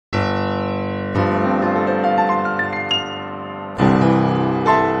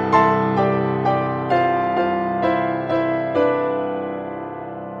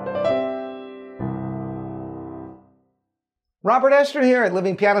Robert Estrin here at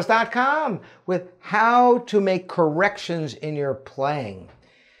livingpianist.com with how to make corrections in your playing.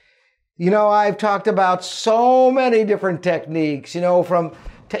 You know, I've talked about so many different techniques, from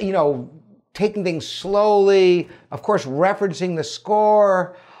taking things slowly, of course, referencing the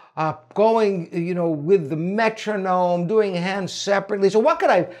score, going, with the metronome, doing hands separately. So what could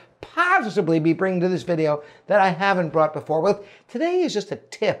I possibly be bringing to this video that I haven't brought before? Well, today is just a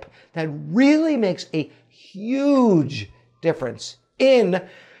tip that really makes a huge difference in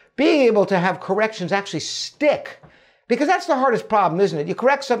being able to have corrections actually stick. Because that's the hardest problem, isn't it? You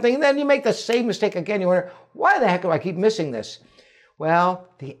correct something and then you make the same mistake again. You wonder, why the heck do I keep missing this? Well,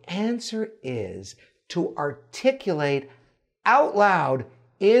 the answer is to articulate out loud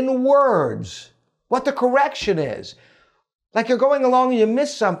in words what the correction is. Like you're going along and you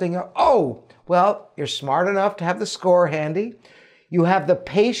miss something. You're smart enough to have the score handy. You have the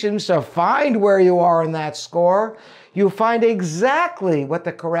patience to find where you are in that score. You find exactly what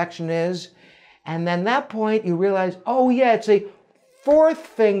the correction is. And then at that point you realize, it's a fourth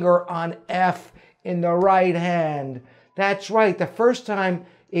finger on F in the right hand. That's right. The first time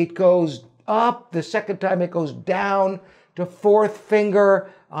it goes up, the second time it goes down to fourth finger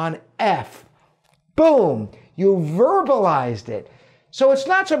on F. Boom! You verbalized it. So it's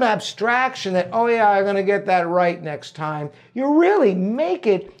not some abstraction that, I'm going to get that right next time. You really make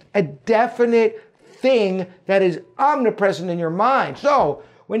it a definite thing that is omnipresent in your mind. So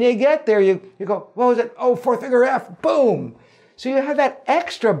when you get there, you go, what was it? Fourth finger F, boom. So you have that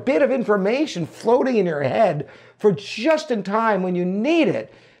extra bit of information floating in your head for just in time when you need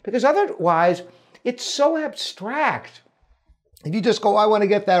it. Because otherwise, it's so abstract. If you just go, I want to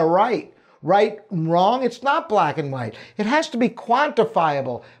get that right, wrong, it's not black and white. It has to be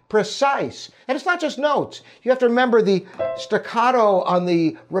quantifiable, precise. And it's not just notes. You have to remember the staccato on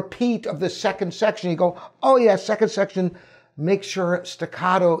the repeat of the second section. You go, second section, make sure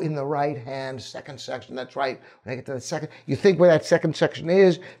staccato in the right hand, second section, that's right. When I get to the second, you think where that second section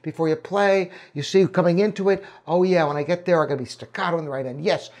is before you play. You see coming into it, when I get there, I'm going to be staccato in the right hand.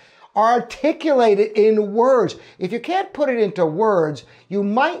 Yes. Articulate it in words. If you can't put it into words, you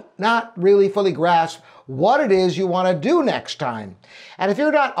might not really fully grasp what it is you want to do next time. And if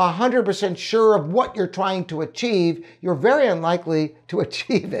you're not 100% sure of what you're trying to achieve, you're very unlikely to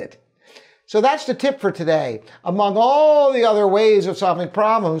achieve it. So that's the tip for today. Among all the other ways of solving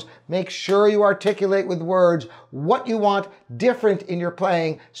problems, make sure you articulate with words what you want different in your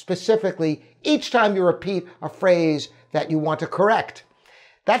playing, specifically each time you repeat a phrase that you want to correct.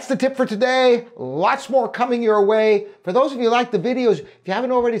 That's the tip for today. Lots more coming your way. For those of you who like the videos, if you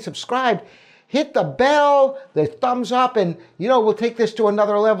haven't already subscribed, hit the bell, the thumbs up, and we'll take this to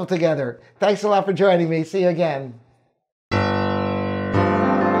another level together. Thanks a lot for joining me. See you again.